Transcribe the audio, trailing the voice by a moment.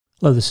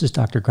Hello, this is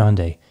Dr.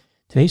 Grande.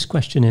 Today's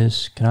question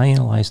is, can I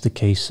analyze the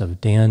case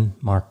of Dan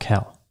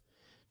Markel?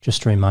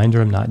 Just a reminder,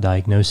 I'm not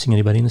diagnosing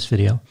anybody in this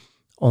video,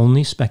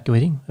 only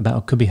speculating about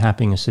what could be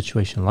happening in a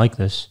situation like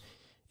this.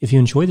 If you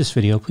enjoyed this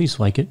video, please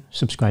like it,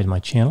 subscribe to my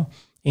channel,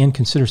 and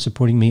consider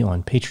supporting me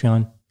on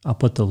Patreon. I'll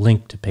put the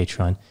link to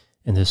Patreon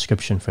in the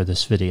description for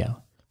this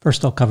video.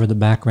 First, I'll cover the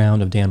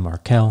background of Dan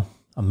Markel.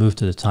 I'll move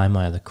to the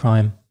timeline of the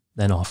crime,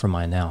 then offer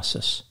my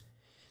analysis.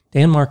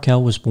 Dan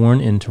Markel was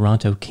born in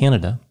Toronto,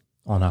 Canada,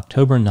 on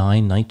October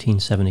 9,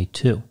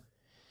 1972.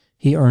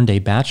 He earned a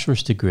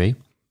bachelor's degree,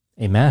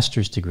 a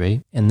master's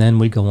degree, and then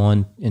would go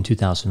on in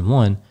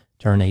 2001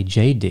 to earn a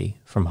JD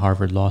from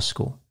Harvard Law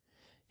School.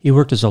 He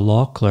worked as a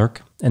law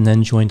clerk and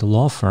then joined a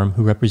law firm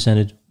who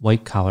represented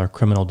white-collar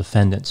criminal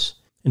defendants.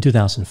 In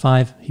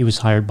 2005, he was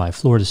hired by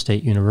Florida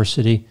State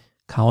University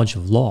College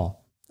of Law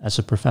as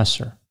a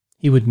professor.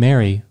 He would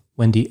marry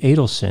Wendy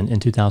Adelson in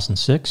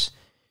 2006.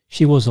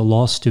 She was a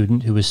law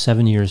student who was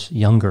 7 years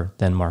younger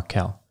than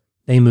Markel.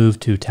 They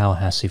moved to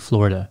Tallahassee,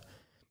 Florida.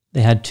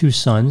 They had 2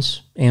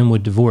 sons and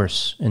would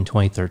divorce in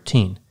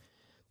 2013.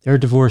 Their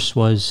divorce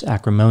was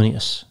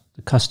acrimonious.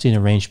 The custody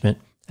arrangement,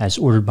 as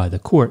ordered by the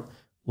court,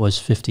 was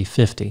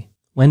 50-50.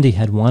 Wendy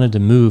had wanted to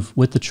move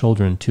with the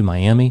children to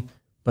Miami,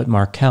 but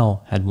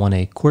Markel had won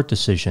a court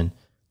decision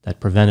that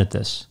prevented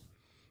this.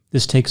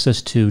 This takes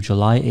us to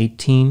July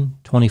 18,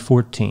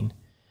 2014.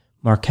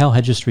 Markel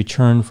had just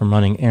returned from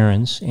running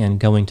errands and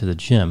going to the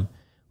gym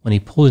when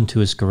he pulled into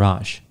his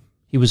garage.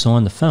 He was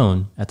on the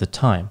phone at the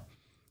time.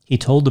 He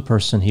told the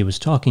person he was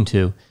talking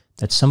to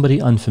that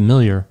somebody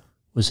unfamiliar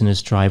was in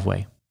his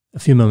driveway. A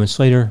few moments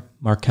later,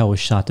 Markel was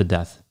shot to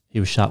death.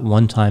 He was shot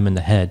 1 time in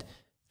the head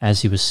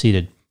as he was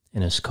seated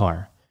in his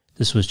car.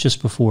 This was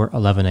just before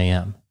 11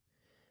 a.m.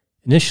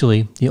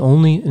 Initially, the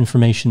only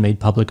information made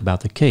public about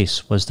the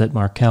case was that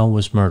Markel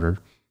was murdered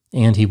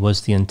and he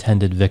was the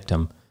intended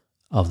victim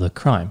of the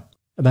crime.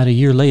 About a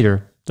year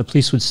later, the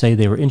police would say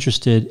they were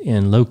interested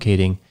in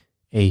locating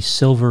a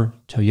silver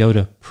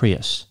Toyota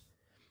Prius.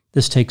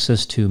 This takes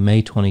us to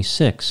May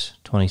 26,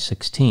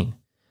 2016.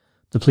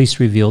 The police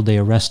revealed they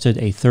arrested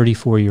a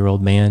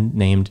 34-year-old man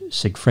named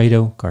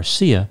Sigfredo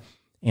Garcia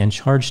and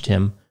charged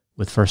him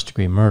with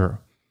first-degree murder.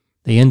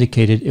 They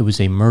indicated it was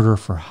a murder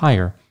for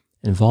hire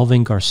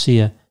involving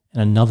Garcia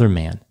and another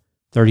man,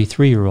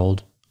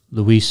 33-year-old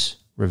Luis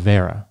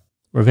Rivera.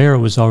 Rivera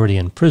was already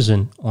in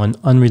prison on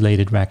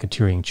unrelated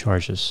racketeering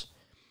charges.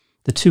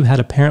 The two had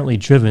apparently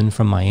driven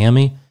from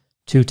Miami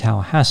to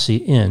Tallahassee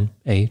in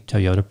a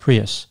Toyota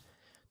Prius.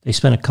 They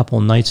spent a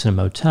couple nights in a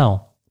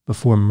motel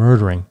before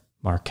murdering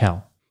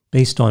Markel.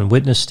 Based on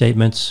witness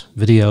statements,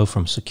 video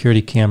from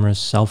security cameras,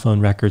 cell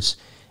phone records,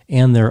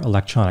 and their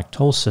electronic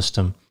toll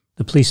system,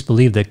 the police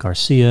believed that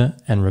Garcia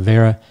and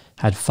Rivera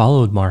had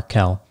followed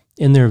Markel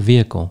in their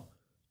vehicle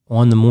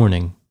on the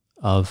morning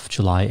of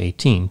July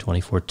 18,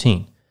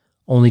 2014,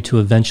 only to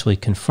eventually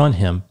confront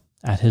him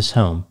at his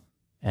home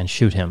and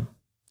shoot him.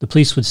 The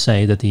police would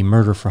say that the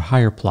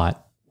murder-for-hire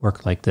plot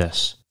worked like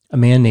this. A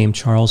man named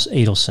Charles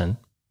Adelson,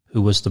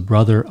 who was the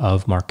brother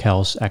of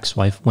Markel's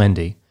ex-wife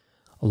Wendy,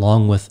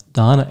 along with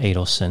Donna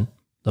Adelson,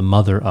 the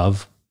mother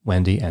of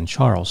Wendy and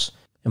Charles,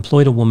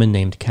 employed a woman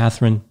named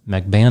Catherine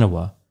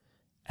Magbanawa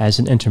as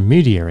an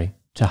intermediary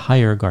to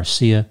hire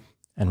Garcia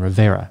and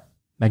Rivera.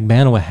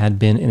 Magbanawa had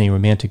been in a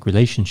romantic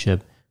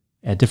relationship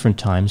at different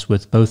times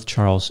with both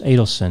Charles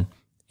Adelson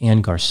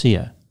and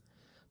Garcia.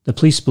 The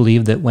police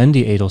believed that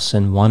Wendy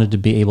Adelson wanted to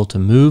be able to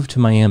move to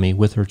Miami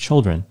with her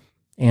children,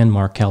 and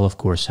Markel, of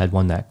course, had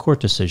won that court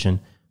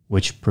decision,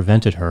 which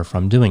prevented her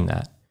from doing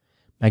that.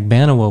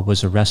 Magbanawa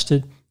was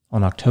arrested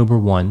on October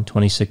 1,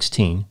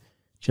 2016.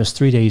 Just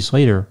 3 days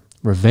later,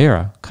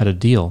 Rivera cut a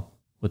deal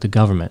with the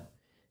government.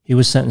 He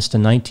was sentenced to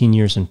 19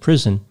 years in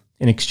prison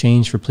in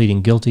exchange for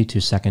pleading guilty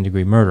to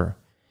second-degree murder.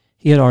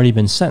 He had already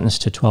been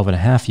sentenced to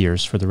 12.5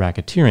 years for the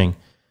racketeering,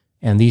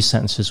 and these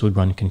sentences would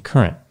run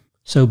concurrent.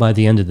 So by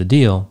the end of the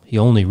deal, he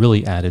only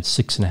really added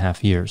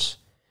 6.5 years.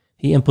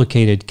 He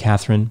implicated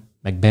Catherine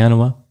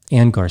Magbanawa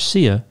and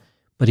Garcia,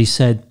 but he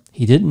said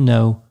he didn't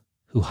know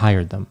who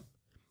hired them.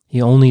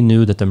 He only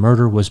knew that the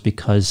murder was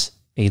because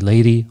a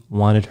lady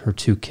wanted her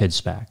 2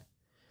 kids back.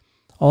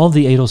 All of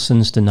the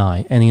Adelsons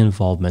deny any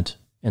involvement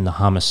in the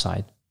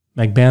homicide.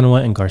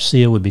 Magbanawa and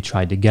Garcia would be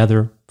tried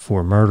together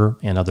for murder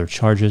and other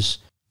charges.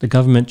 The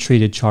government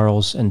treated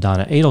Charles and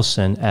Donna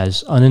Adelson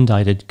as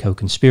unindicted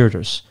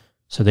co-conspirators,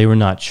 so they were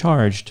not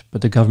charged,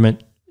 but the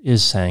government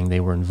is saying they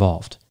were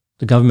involved.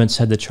 The government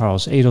said that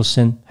Charles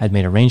Adelson had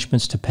made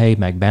arrangements to pay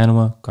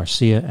Magbanawa,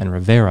 Garcia, and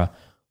Rivera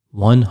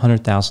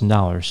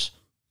 $100,000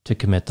 to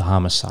commit the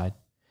homicide.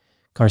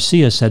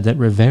 Garcia said that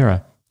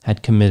Rivera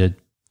had committed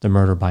the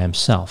murder by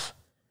himself.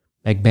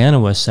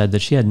 Magbanawa said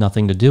that she had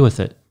nothing to do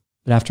with it,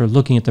 but after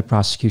looking at the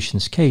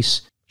prosecution's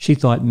case, she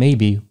thought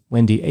maybe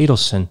Wendy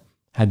Adelson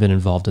had been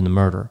involved in the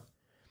murder.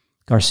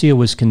 Garcia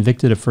was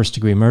convicted of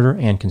first-degree murder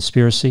and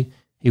conspiracy.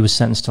 He was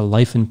sentenced to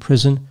life in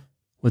prison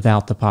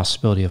without the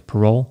possibility of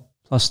parole,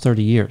 plus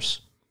 30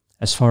 years.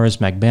 As far as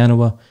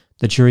Magbanawa,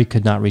 the jury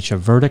could not reach a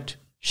verdict.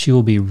 She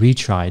will be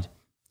retried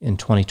in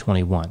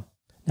 2021.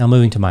 Now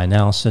moving to my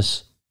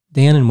analysis,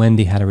 Dan and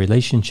Wendy had a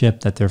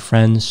relationship that their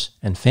friends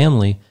and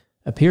family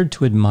appeared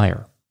to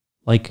admire,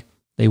 like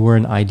they were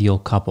an ideal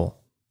couple.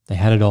 They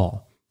had it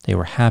all. They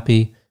were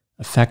happy,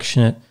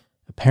 affectionate.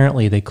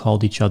 Apparently they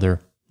called each other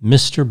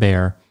Mr.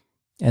 Bear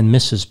and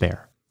Mrs.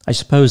 Bear. I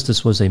suppose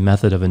this was a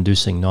method of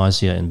inducing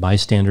nausea in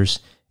bystanders.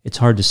 It's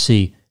hard to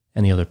see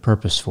any other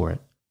purpose for it.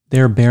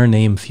 Their bear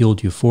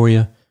name-fueled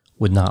euphoria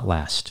would not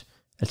last.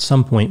 At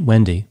some point,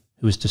 Wendy,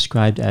 who was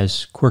described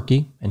as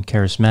quirky and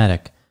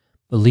charismatic,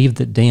 believed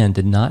that Dan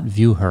did not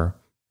view her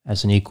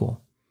as an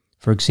equal.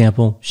 For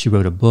example, she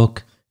wrote a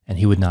book and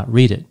he would not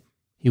read it.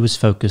 He was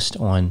focused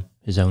on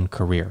his own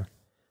career.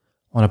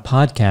 On a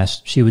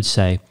podcast, she would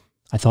say,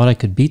 "I thought I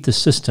could beat the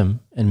system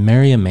and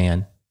marry a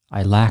man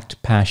I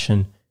lacked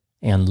passion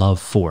and love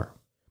for."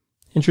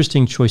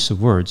 Interesting choice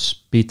of words,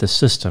 beat the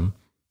system.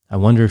 I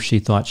wonder if she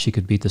thought she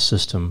could beat the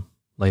system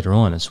later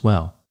on as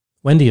well.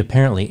 Wendy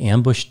apparently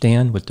ambushed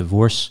Dan with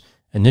divorce.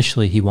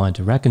 Initially, he wanted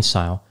to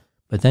reconcile,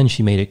 but then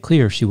she made it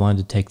clear she wanted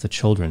to take the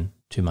children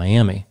to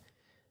Miami.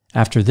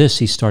 After this,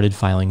 he started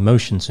filing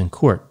motions in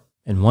court.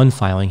 In one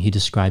filing, he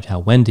described how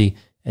Wendy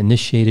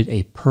initiated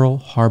a Pearl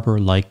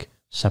Harbor-like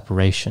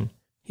separation.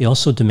 He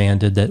also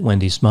demanded that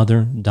Wendy's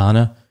mother,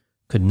 Donna,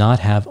 could not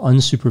have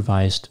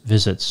unsupervised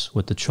visits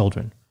with the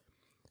children.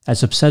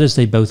 As upset as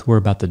they both were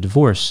about the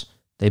divorce,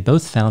 they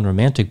both found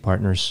romantic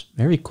partners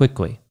very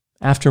quickly.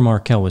 After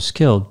Markel was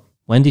killed,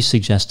 Wendy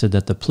suggested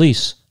that the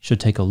police should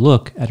take a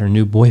look at her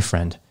new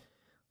boyfriend,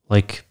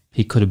 like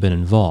he could have been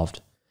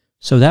involved.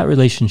 So that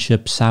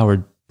relationship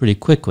soured pretty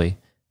quickly.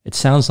 It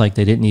sounds like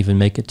they didn't even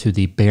make it to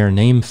the bear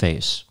name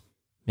phase.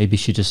 Maybe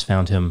she just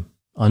found him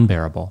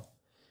unbearable.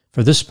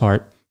 For this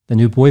part, the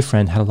new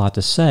boyfriend had a lot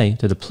to say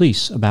to the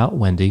police about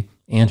Wendy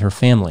and her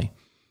family.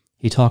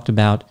 He talked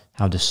about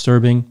how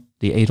disturbing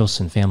the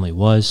Adelson family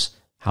was,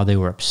 how they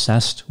were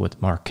obsessed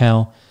with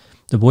Markel.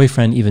 The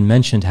boyfriend even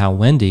mentioned how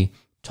Wendy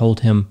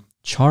told him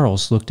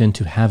Charles looked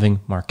into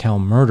having Markel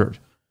murdered,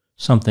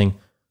 something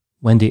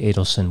Wendy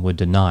Adelson would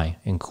deny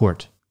in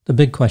court. The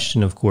big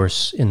question, of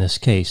course, in this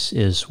case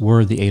is,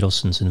 were the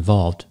Adelsons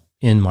involved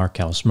in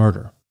Markel's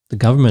murder? The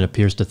government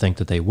appears to think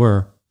that they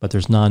were, but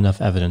there's not enough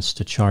evidence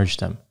to charge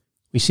them.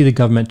 We see the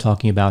government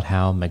talking about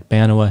how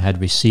McBanoa had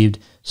received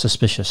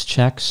suspicious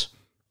checks.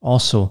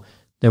 Also,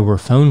 there were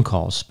phone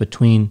calls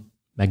between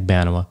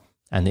McBanoa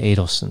and the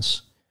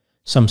Adelsons.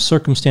 Some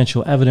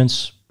circumstantial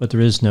evidence, but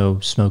there is no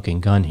smoking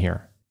gun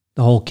here.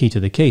 The whole key to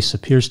the case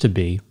appears to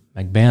be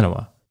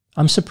McBanoa.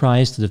 I'm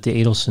surprised that if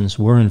the Adelsons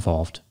were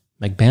involved,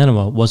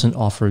 McBanoa wasn't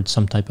offered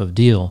some type of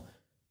deal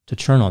to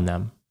turn on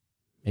them.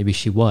 Maybe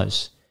she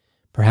was.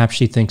 Perhaps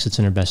she thinks it's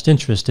in her best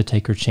interest to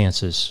take her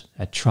chances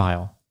at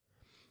trial.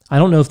 I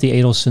don't know if the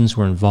Adelsons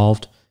were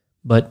involved,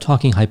 but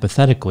talking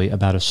hypothetically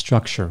about a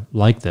structure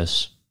like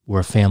this,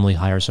 where a family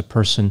hires a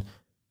person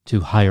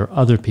to hire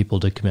other people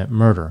to commit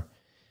murder,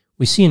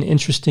 we see an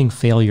interesting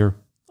failure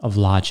of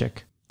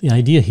logic. The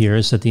idea here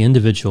is that the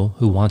individual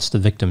who wants the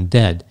victim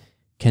dead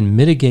can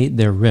mitigate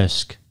their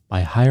risk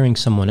by hiring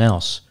someone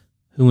else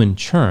who in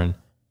turn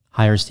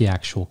hires the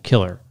actual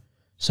killer.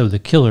 So the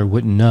killer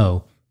wouldn't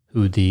know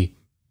who the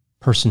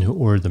person who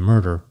ordered the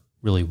murder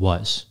really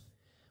was.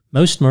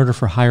 Most murder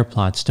for hire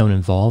plots don't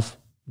involve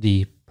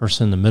the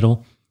person in the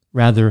middle.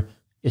 Rather,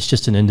 it's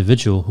just an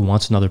individual who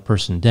wants another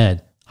person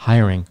dead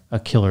hiring a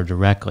killer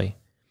directly.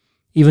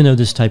 Even though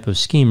this type of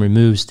scheme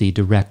removes the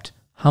direct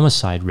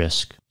homicide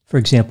risk, for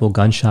example,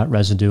 gunshot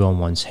residue on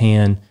one's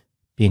hand,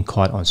 being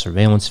caught on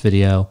surveillance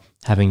video,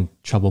 having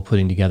trouble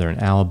putting together an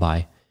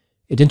alibi,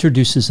 it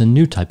introduces a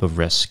new type of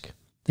risk,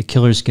 the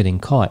killer's getting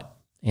caught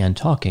and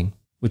talking,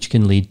 which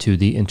can lead to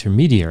the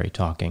intermediary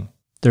talking.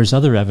 There's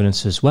other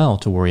evidence as well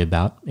to worry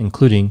about,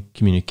 including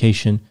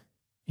communication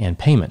and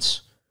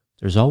payments.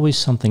 There's always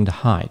something to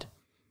hide.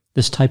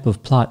 This type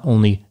of plot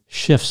only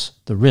shifts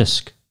the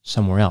risk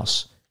somewhere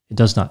else. It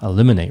does not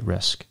eliminate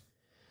risk.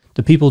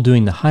 The people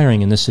doing the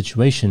hiring in this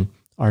situation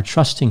are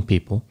trusting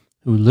people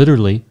who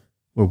literally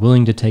were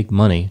willing to take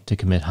money to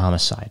commit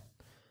homicide,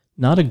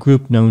 not a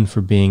group known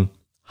for being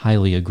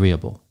highly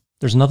agreeable.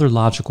 There's another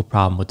logical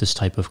problem with this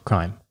type of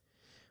crime.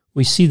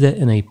 We see that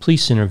in a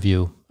police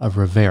interview of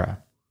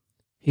Rivera.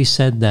 He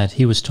said that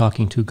he was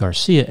talking to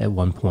Garcia at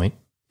one point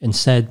and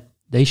said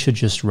they should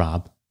just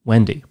rob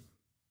Wendy.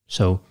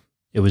 So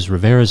it was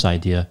Rivera's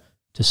idea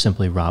to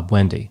simply rob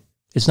Wendy.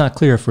 It's not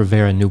clear if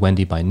Rivera knew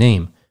Wendy by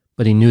name,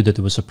 but he knew that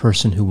there was a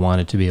person who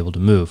wanted to be able to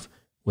move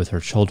with her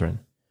children.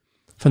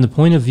 From the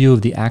point of view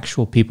of the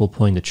actual people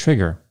pulling the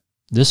trigger,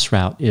 this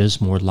route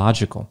is more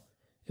logical.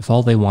 If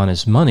all they want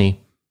is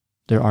money,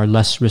 there are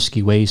less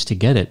risky ways to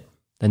get it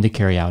than to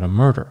carry out a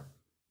murder.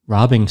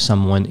 Robbing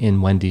someone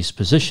in Wendy's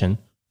position,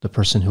 the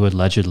person who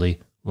allegedly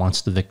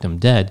wants the victim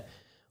dead,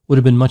 would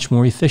have been much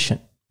more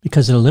efficient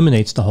because it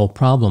eliminates the whole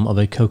problem of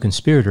a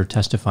co-conspirator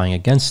testifying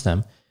against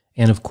them,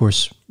 and of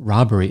course,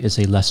 robbery is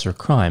a lesser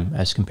crime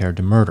as compared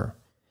to murder.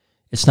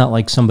 It's not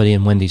like somebody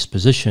in Wendy's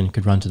position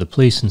could run to the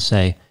police and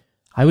say,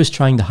 "I was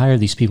trying to hire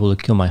these people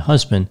to kill my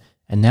husband,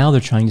 and now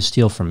they're trying to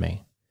steal from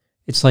me."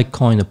 It's like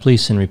calling the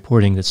police and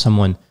reporting that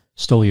someone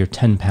stole your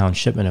 10-pound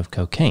shipment of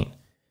cocaine.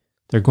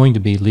 There are going to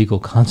be legal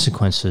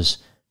consequences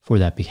for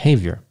that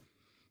behavior.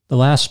 The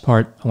last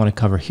part I want to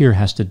cover here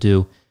has to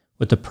do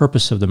with the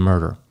purpose of the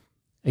murder.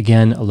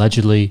 Again,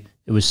 allegedly,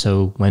 it was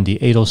so Wendy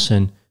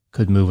Adelson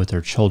could move with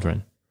her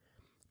children.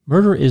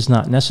 Murder is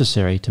not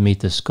necessary to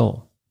meet this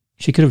goal.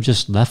 She could have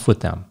just left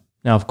with them.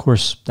 Now, of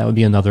course, that would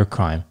be another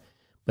crime,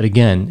 but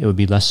again, it would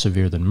be less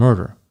severe than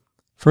murder.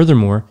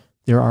 Furthermore,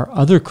 there are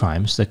other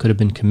crimes that could have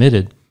been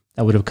committed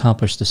that would have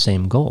accomplished the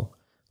same goal,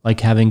 like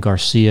having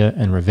Garcia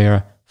and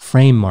Rivera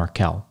frame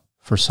Markel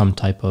for some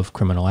type of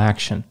criminal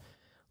action,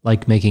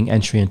 like making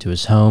entry into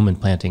his home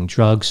and planting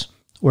drugs,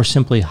 or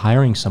simply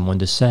hiring someone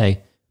to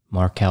say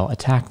Markel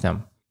attacked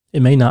them.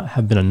 It may not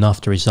have been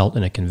enough to result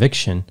in a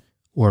conviction,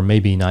 or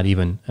maybe not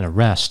even an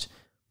arrest,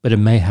 but it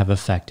may have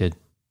affected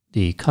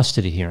the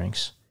custody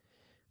hearings.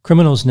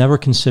 Criminals never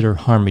consider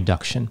harm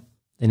reduction.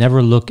 They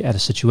never look at a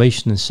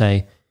situation and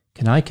say,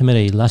 can I commit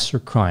a lesser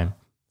crime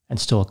and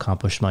still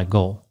accomplish my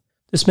goal?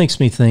 This makes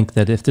me think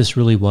that if this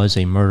really was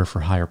a murder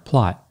for hire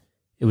plot,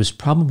 it was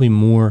probably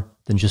more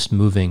than just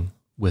moving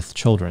with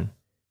children.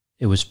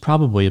 It was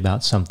probably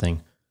about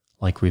something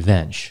like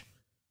revenge.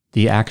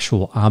 The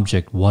actual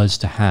object was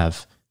to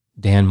have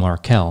Dan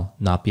Markel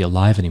not be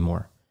alive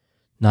anymore,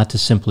 not to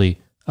simply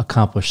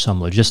accomplish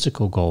some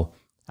logistical goal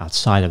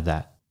outside of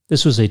that.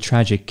 This was a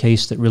tragic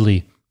case that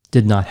really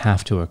did not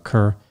have to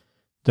occur.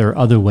 There are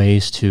other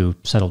ways to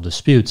settle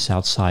disputes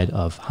outside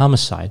of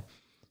homicide,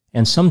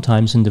 and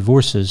sometimes in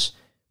divorces,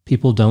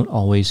 people don't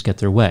always get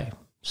their way.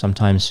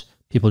 Sometimes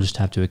people just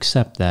have to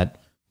accept that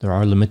there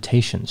are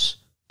limitations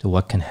to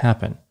what can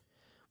happen.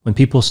 When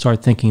people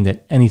start thinking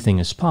that anything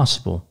is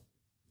possible,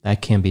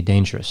 that can be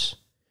dangerous.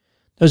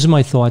 Those are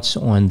my thoughts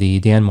on the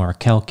Dan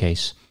Markel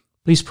case.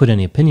 Please put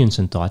any opinions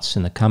and thoughts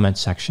in the comment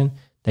section.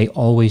 They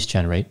always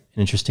generate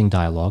an interesting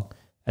dialogue.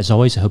 As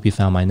always, I hope you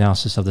found my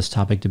analysis of this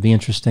topic to be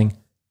interesting.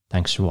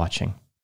 Thanks for watching.